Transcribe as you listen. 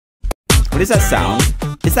does that sound?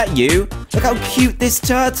 Is that you? Look how cute this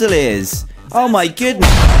turtle is. Oh my goodness.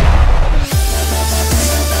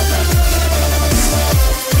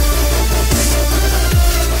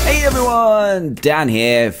 Hey everyone, Dan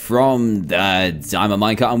here from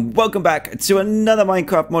TheDiamondMinecart, and welcome back to another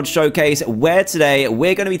Minecraft mod showcase, where today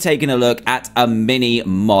we're going to be taking a look at a mini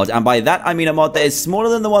mod. And by that I mean a mod that is smaller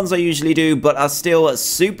than the ones I usually do, but are still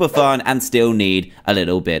super fun and still need a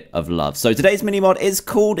little bit of love. So today's mini mod is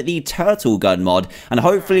called the Turtle Gun mod, and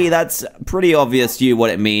hopefully that's pretty obvious to you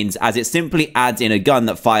what it means, as it simply adds in a gun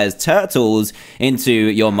that fires turtles into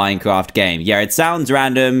your Minecraft game. Yeah, it sounds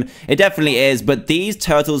random, it definitely is, but these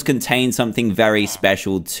turtles contain something very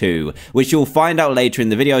special too, which you'll find out later in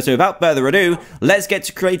the video. So without further ado, let's get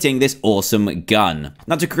to creating this awesome gun.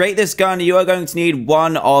 Now, to create this gun, you are going to need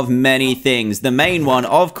one of many things. The main one,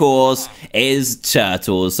 of course, is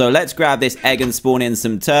turtles. So let's grab this egg and spawn in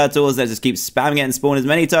some turtles. Let's just keep spamming it and spawn as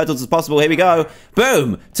many turtles as possible. Here we go.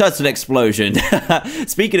 Boom! Turtle explosion.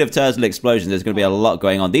 Speaking of turtle explosions, there's going to be a lot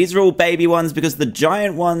going on. These are all baby ones, because the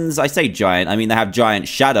giant ones, I say giant, I mean they have giant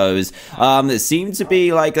shadows that seem to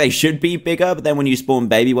be like they should be bigger, but then when you spawn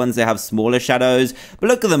baby ones, they have smaller shadows. But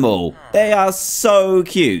look at them all. They are so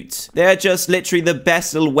cute. They're just literally the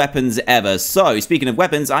best little weapons ever. So, speaking of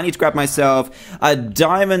weapons, I need to grab myself a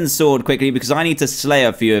diamond sword quickly, because I need to slay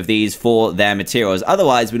a few of these for their materials.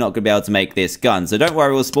 Otherwise, we're not going to be able to make this gun. So don't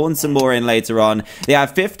worry, we'll spawn some more in later on. They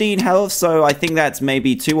have 15 health, so I think that's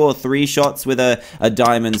maybe 2 or 3 shots with a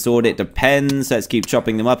diamond sword. It depends. Let's keep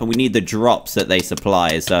chopping them up, and we need the drops that they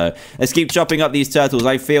supply. So let's keep chopping up these turtles.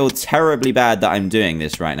 I feel terribly bad that I'm doing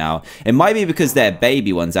this right now. It might be because they're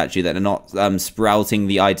baby ones, actually, that are not sprouting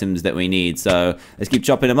the items that we need. So let's keep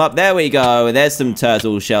chopping them up. There we go. There's some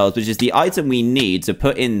turtle shells, which is the item we need to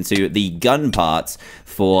put into the gun parts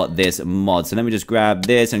for this mod. So let me just grab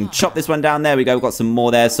this and chop this one down. There we go. We've got some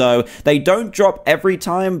more there. So they don't drop every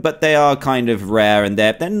time, but they are kind of rare, and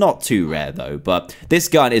they're not too rare though. But this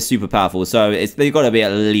gun is super powerful, so they've got to be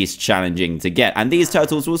at least challenging to get. And these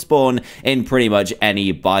turtles will spawn in pretty much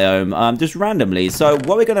any biome, just randomly. So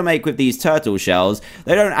what we're going to make with these turtle shells,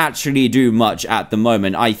 they don't actually do much at the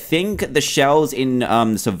moment. I think the shells in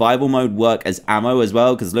survival mode work as ammo as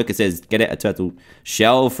well, because look, it says get it a turtle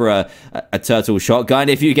shell for a turtle shotgun,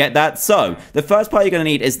 if you get that. So the first part you're going to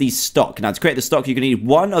need is the stock. Now, to create the stock, you're going to need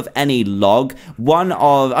 1 of any log,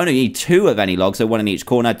 you need 2 of any log, so 1 in each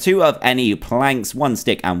corner, 2 of any planks, 1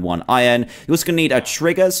 stick and 1 iron. You're also going to need a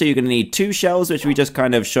trigger, so you're going to need 2 shells, which we just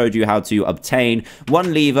kind of showed you how to obtain,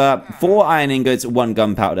 1 lever, 4 iron ingots, 1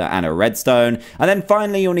 gunpowder and a redstone. And then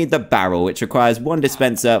finally you'll need the barrel, which requires 1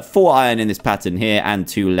 dispenser, 4 iron in this pattern here, and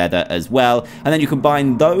 2 leather as well. And then you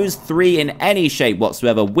combine those 3 in any shape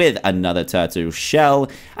whatsoever with another turtle shell,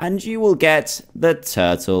 and you will get the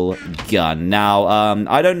turtle gun. Now,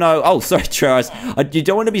 I don't know. Oh, sorry, Travis. You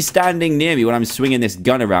don't want to be standing near me when I'm swinging this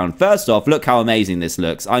gun around. First off, look how amazing this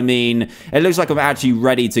looks. I mean, it looks like I'm actually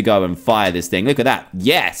ready to go and fire this thing. Look at that.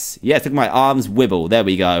 Yes. Yes, look at my arms wibble. There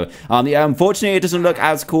we go. Yeah, unfortunately, it doesn't look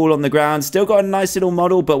as cool on the ground. Still got a nice little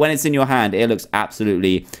model, but when it's in your hand, it looks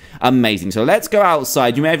absolutely amazing. So let's go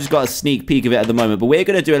outside. You may have just got a sneak peek of it at the moment, but we're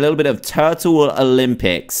going to do a little bit of Turtle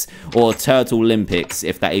Olympics, or Turtle Olympics,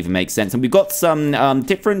 if that even makes sense. And we've got some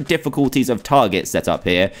different difficulties of targets set up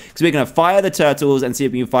here, because we're going to fire the turtles and see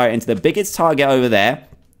if we can fire it into the biggest target over there.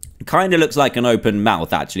 Kind of looks like an open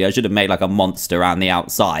mouth, actually. I should have made like a monster around the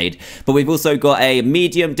outside. But we've also got a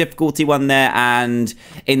medium difficulty one there, and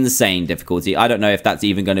insane difficulty. I don't know if that's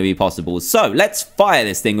even going to be possible. So let's fire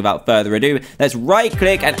this thing without further ado. Let's right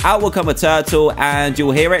click, and out will come a turtle, and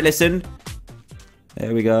you'll hear it. Listen.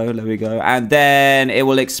 There we go, there we go. And then it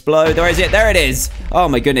will explode. There is it, there it is. Oh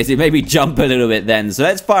my goodness, it made me jump a little bit then. So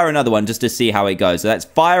let's fire another one just to see how it goes. So let's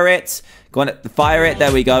fire it. Go on, fire it,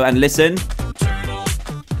 there we go. And listen.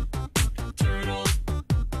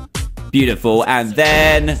 Beautiful. And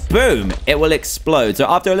then, boom, it will explode. So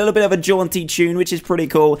after a little bit of a jaunty tune, which is pretty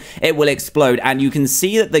cool, it will explode. And you can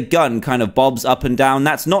see that the gun kind of bobs up and down.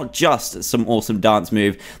 That's not just some awesome dance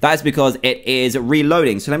move. That is because it is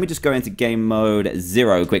reloading. So let me just go into game mode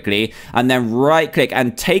 0 quickly, and then right click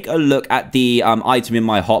and take a look at the item in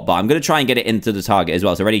my hotbar. I'm going to try and get it into the target as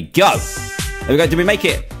well. So ready, go. There we go. Did we make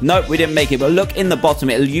it? Nope, we didn't make it. But look in the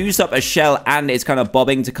bottom. It'll use up a shell, and it's kind of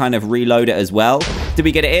bobbing to kind of reload it as well. Did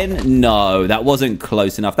we get it in? No, that wasn't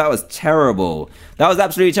close enough. That was terrible. That was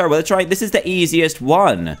absolutely terrible. Let's try. This is the easiest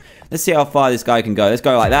one. Let's see how far this guy can go. Let's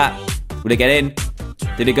go like that. Will it get in?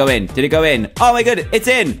 Did it go in? Did it go in? Oh my god, it's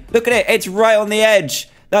in. Look at it. It's right on the edge.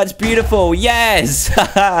 That's beautiful. Yes.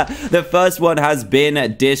 The first one has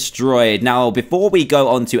been destroyed. Now, before we go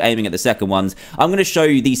on to aiming at the second ones, I'm going to show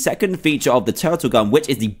you the second feature of the turtle gun, which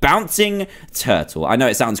is the bouncing turtle. I know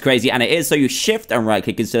it sounds crazy, and it is. So you shift and right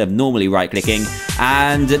click instead of normally right clicking,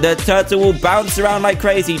 and the turtle will bounce around like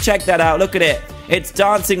crazy. Check that out. Look at it. It's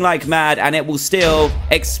dancing like mad, and it will still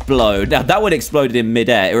explode. Now, that one exploded in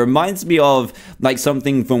midair. It reminds me of, like,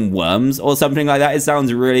 something from Worms or something like that. It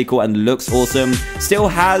sounds really cool and looks awesome. Still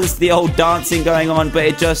has the old dancing going on, but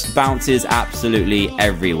it just bounces absolutely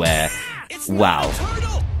everywhere. Wow.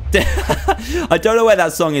 I don't know where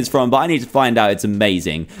that song is from, but I need to find out. It's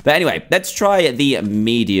amazing. But anyway, let's try the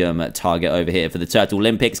medium target over here for the Turtle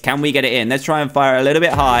Olympics. Can we get it in? Let's try and fire it a little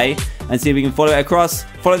bit high and see if we can follow it across.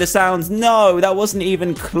 Follow the sounds. No, that wasn't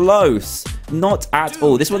even close. Not at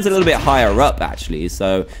all. This one's a little bit higher up, actually.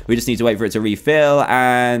 So we just need to wait for it to refill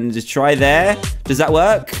and just try there. Does that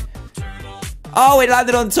work? Oh, it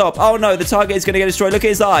landed on top. Oh, no, the target is going to get destroyed. Look at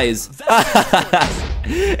his eyes.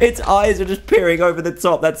 Its eyes are just peering over the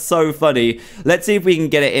top. That's so funny. Let's see if we can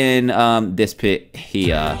get it in this pit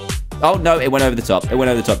here. Oh, no, it went over the top. It went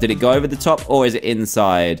over the top. Did it go over the top, or is it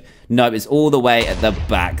inside? No, it's all the way at the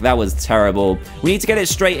back. That was terrible. We need to get it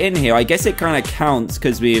straight in here. I guess it kind of counts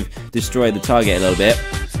because we've destroyed the target a little bit.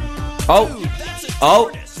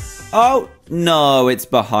 Oh, no, it's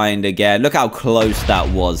behind again. Look how close that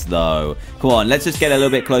was, though. Come on, let's just get a little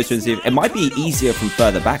bit closer and see if... It might be easier from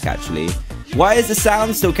further back, actually. Why is the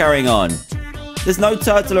sound still carrying on? There's no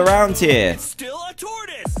turtle around here. Still a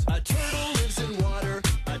tortoise. A turtle lives in water.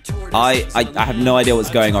 A tortoise I have no idea what's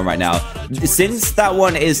going on right now. Since that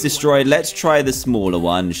one is destroyed, let's try the smaller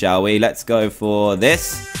one, shall we? Let's go for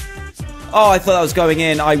this. Oh, I thought that was going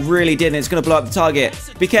in. I really didn't. It's going to blow up the target.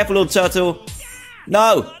 Be careful, little turtle.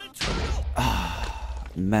 No.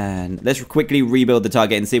 Man, let's quickly rebuild the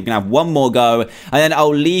target and see if we can have one more go, and then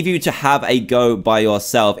I'll leave you to have a go by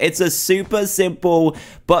yourself. It's a super simple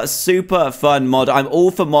but super fun mod. I'm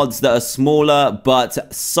all for mods that are smaller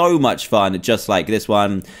but so much fun, just like this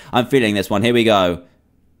one. I'm feeling this one. Here we go.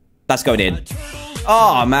 That's going in.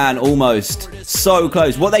 Oh man, almost. So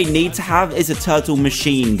close. What they need to have is a turtle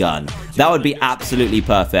machine gun. That would be absolutely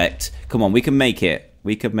perfect. Come on, we can make it.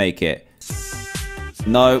 We could make it.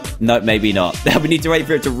 No, maybe not. We need to wait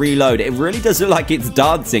for it to reload. It really does look like it's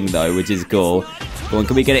dancing, though, which is cool. Come on,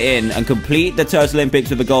 can we get it in and complete the Turtle Olympics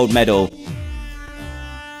with a gold medal?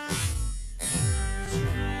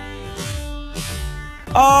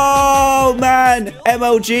 Oh, man!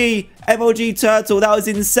 MLG Turtle, that was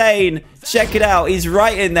insane. Check it out. He's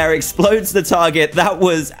right in there. Explodes the target. That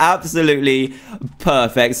was absolutely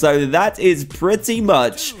perfect. So that is pretty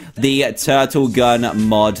much the turtle gun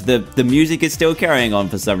mod. The music is still carrying on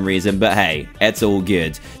for some reason, but hey, it's all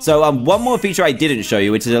good. So one more feature I didn't show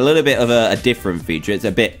you, which is a little bit of a different feature. It's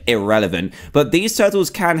a bit irrelevant, but these turtles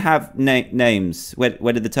can have names. Where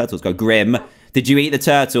did the turtles go? Grim, did you eat the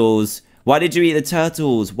turtles? Why did you eat the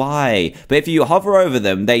turtles? Why? But if you hover over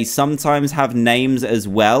them, they sometimes have names as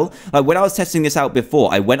well. Like when I was testing this out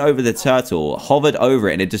before, I went over the turtle, hovered over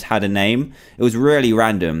it, and it just had a name. It was really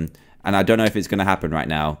random. And I don't know if it's going to happen right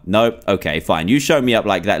now. Nope. Okay, fine. You show me up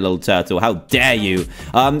like that little turtle. How dare you?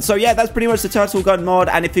 So yeah, that's pretty much the turtle gun mod.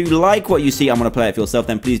 And if you like what you see, I'm going to play it for yourself,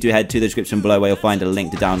 then please do head to the description below where you'll find a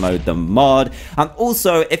link to download the mod. And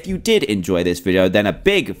also, if you did enjoy this video, then a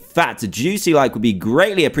big, fat, juicy like would be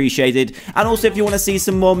greatly appreciated. And also, if you want to see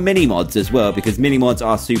some more mini mods as well, because mini mods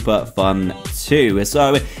are super fun too.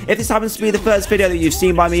 So if this happens to be the first video that you've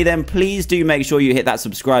seen by me, then please do make sure you hit that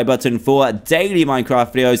subscribe button for daily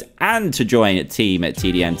Minecraft videos and to join Team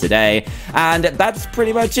TDM today. And that's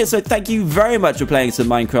pretty much it. So thank you very much for playing some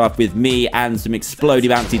Minecraft with me and some explodey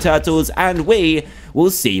bouncy turtles, and we will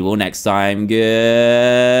see you all next time.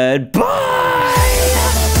 Goodbye.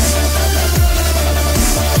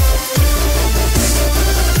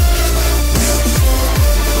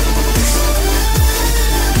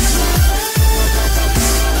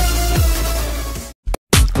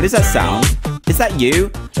 What is that sound? Is that you?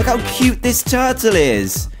 Look how cute this turtle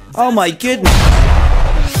is. Oh my goodness.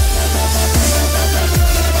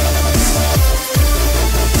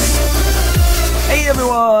 Hey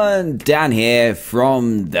everyone, Dan here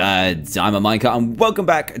from TheDiamondMinecart, and welcome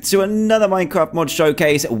back to another Minecraft mod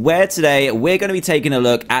showcase, where today we're going to be taking a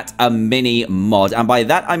look at a mini mod. And by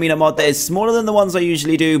that I mean a mod that is smaller than the ones I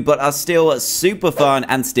usually do, but are still super fun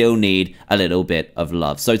and still need a little bit of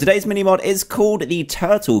love. So today's mini mod is called the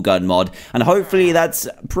Turtle Gun mod, and hopefully that's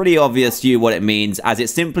pretty obvious to you what it means, as it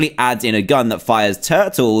simply adds in a gun that fires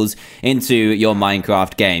turtles into your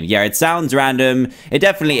Minecraft game. Yeah, it sounds random, it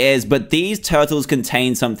definitely is, but these turtles can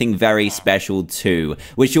contain something very special too,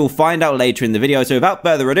 which you'll find out later in the video. So without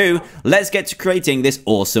further ado, let's get to creating this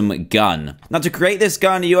awesome gun. Now, to create this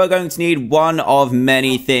gun, you are going to need one of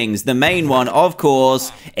many things. The main one, of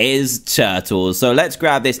course, is turtles. So let's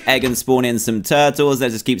grab this egg and spawn in some turtles.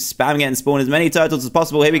 Let's just keep spamming it and spawn as many turtles as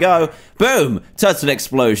possible. Here we go. Boom! Turtle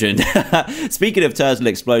explosion. Speaking of turtle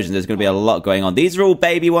explosions, there's going to be a lot going on. These are all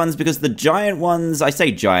baby ones because the giant ones, I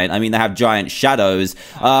say giant, I mean they have giant shadows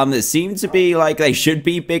that seem to be like they should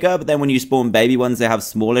be bigger, but then when you spawn baby ones, they have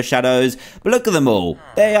smaller shadows. But look at them all.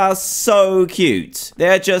 They are so cute.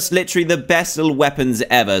 They're just literally the best little weapons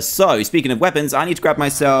ever. So, speaking of weapons, I need to grab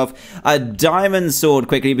myself a diamond sword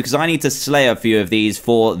quickly because I need to slay a few of these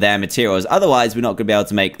for their materials. Otherwise, we're not going to be able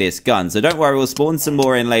to make this gun. So don't worry, we'll spawn some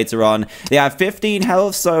more in later on. They have 15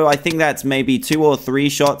 health, so I think that's maybe 2 or 3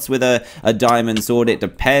 shots with a diamond sword. It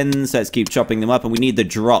depends. Let's keep chopping them up, and we need the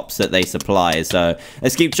drops that they supply. So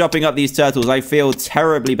let's keep chopping up these turtles. I feel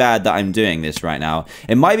terribly bad that I'm doing this right now.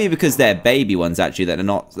 It might be because they're baby ones, actually, that are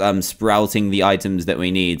not sprouting the items that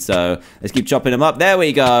we need. So let's keep chopping them up. There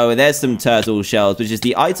we go. There's some turtle shells, which is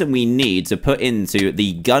the item we need to put into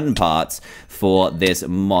the gun parts for this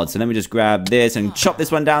mod. So let me just grab this and chop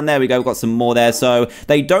this one down. There we go. We've got some more there. So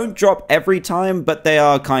they don't drop every time, but they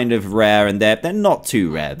are kind of rare, and they're not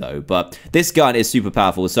too rare though. But this gun is super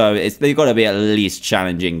powerful, so they've got to be at least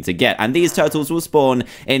challenging to get. And these turtles will spawn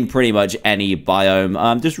in pretty much any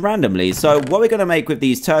biome, just randomly. So what we're going to make with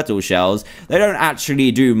these turtle shells, they don't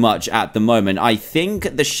actually do much at the moment. I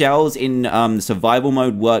think the shells in survival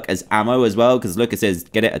mode work as ammo as well, because look, it says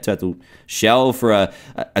get it a turtle shell for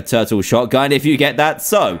a turtle shotgun if you get that.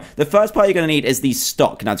 So the first part you're going to need is the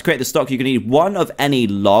stock. Now, to create the stock, you're going to need 1 of any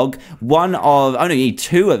log, you need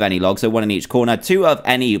 2 of any log, so 1 in each corner, 2 of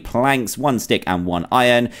any planks, 1 stick and 1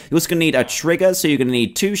 iron. You're also going to need a trigger, so you're going to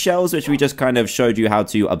need 2 shells, which we just kind of showed you how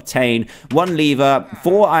to obtain, 1 lever,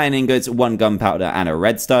 4 iron ingots, 1 gunpowder and a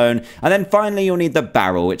redstone. And then finally you'll need the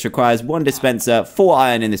barrel, which requires 1 dispenser, 4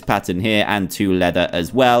 iron in this pattern here, and 2 leather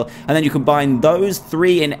as well. And then you combine those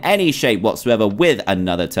 3 in any shape whatsoever with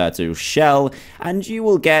another turtle shell, and you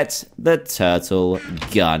will get the turtle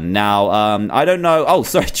gun. Now, I don't know. Oh,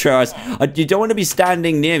 sorry, Travis. You don't want to be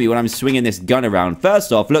standing near me when I'm swinging this gun around.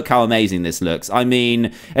 First off, look how amazing this looks. I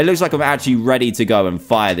mean, it looks like I'm actually ready to go and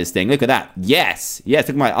fire this thing. Look at that. Yes. Yes,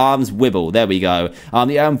 look at my arms wibble. There we go.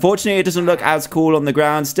 Yeah, unfortunately, it doesn't look as cool on the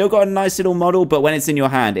ground. Still got a nice little model, but when it's in your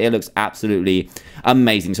hand, it looks absolutely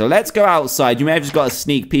amazing. So let's go outside. You may have just got a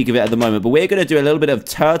sneak peek of it at the moment, but we're going to do a little bit of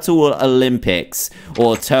Turtle Olympics,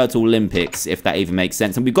 or Turtle Olympics, if that even makes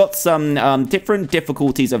sense. And we've got some different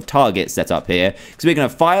difficulties of targets set up here, because we're going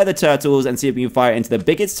to fire the turtles and see if we can fire it into the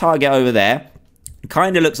biggest target over there.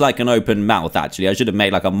 Kind of looks like an open mouth, actually. I should have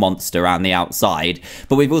made like a monster around the outside.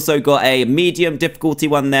 But we've also got a medium difficulty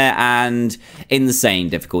one there and insane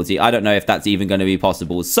difficulty. I don't know if that's even going to be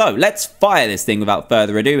possible. So let's fire this thing without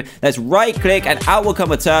further ado. Let's right click and out will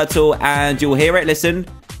come a turtle, and you'll hear it. Listen.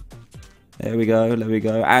 There we go, there we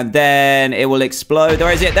go. And then it will explode.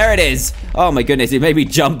 There is it, there it is. Oh my goodness, it made me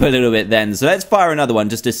jump a little bit then. So let's fire another one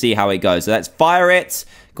just to see how it goes. So let's fire it.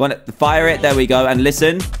 Go on, fire it, there we go. And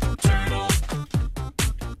listen.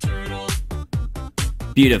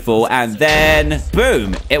 Beautiful. And then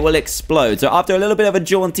boom, it will explode. So after a little bit of a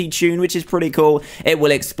jaunty tune, which is pretty cool, it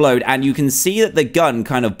will explode. And you can see that the gun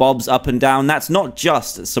kind of bobs up and down. That's not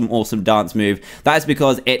just some awesome dance move. That is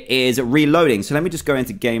because it is reloading. So let me just go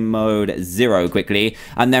into game mode 0 quickly,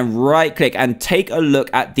 and then right click and take a look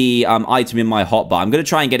at the item in my hotbar. I'm going to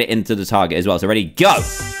try and get it into the target as well. So ready, go.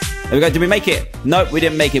 There we go. Did we make it? Nope, we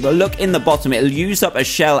didn't make it. But look in the bottom. It'll use up a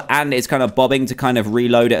shell, and it's kind of bobbing to kind of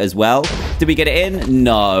reload it as well. Did we get it in?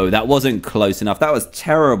 No, that wasn't close enough. That was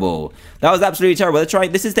terrible. That was absolutely terrible. Let's try.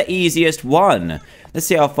 This is the easiest one. Let's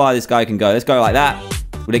see how far this guy can go. Let's go like that.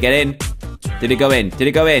 Will it get in? Did it go in? Did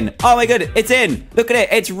it go in? Oh my god, it's in. Look at it.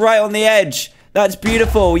 It's right on the edge. That's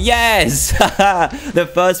beautiful. Yes. The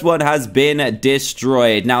first one has been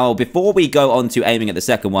destroyed. Now, before we go on to aiming at the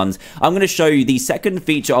second ones, I'm going to show you the second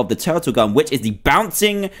feature of the turtle gun, which is the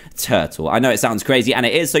bouncing turtle. I know it sounds crazy, and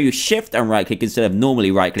it is. So you shift and right click instead of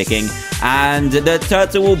normally right clicking, and the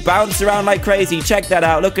turtle will bounce around like crazy. Check that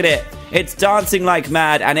out. Look at it. It's dancing like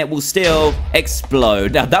mad, and it will still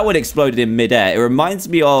explode. Now, that one exploded in midair. It reminds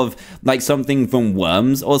me of like something from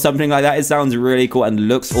Worms or something like that. It sounds really cool and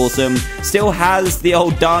looks awesome. Still has the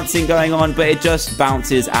old dancing going on, but it just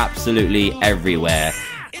bounces absolutely everywhere.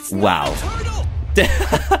 Wow.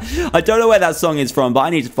 I don't know where that song is from, but I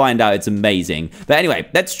need to find out. It's amazing. But anyway,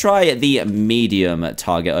 let's try the medium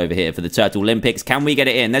target over here for the Turtle Olympics. Can we get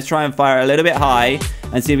it in? Let's try and fire a little bit high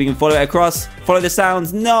and see if we can follow it across. Follow the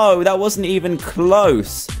sounds. No, that wasn't even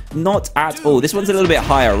close. Not at all. This one's a little bit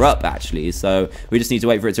higher up, actually. So we just need to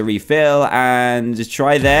wait for it to refill and just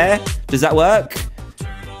try there. Does that work?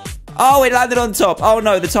 Oh, it landed on top. Oh,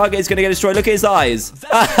 no. The target is going to get destroyed. Look at his eyes.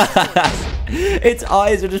 Its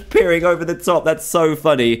eyes are just peering over the top. That's so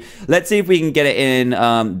funny. Let's see if we can get it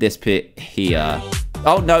in this pit here.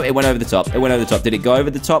 Oh, no, it went over the top. It went over the top. Did it go over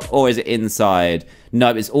the top or is it inside? No,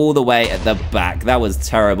 it's all the way at the back. That was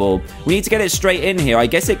terrible. We need to get it straight in here. I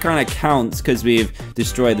guess it kind of counts because we've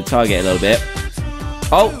destroyed the target a little bit.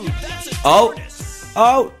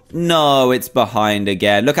 Oh, no, it's behind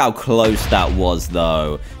again. Look how close that was,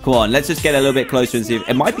 though. Come on, let's just get a little bit closer and see if...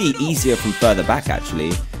 It might be easier from further back,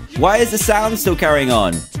 actually. Why is the sound still carrying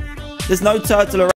on? There's no turtle around.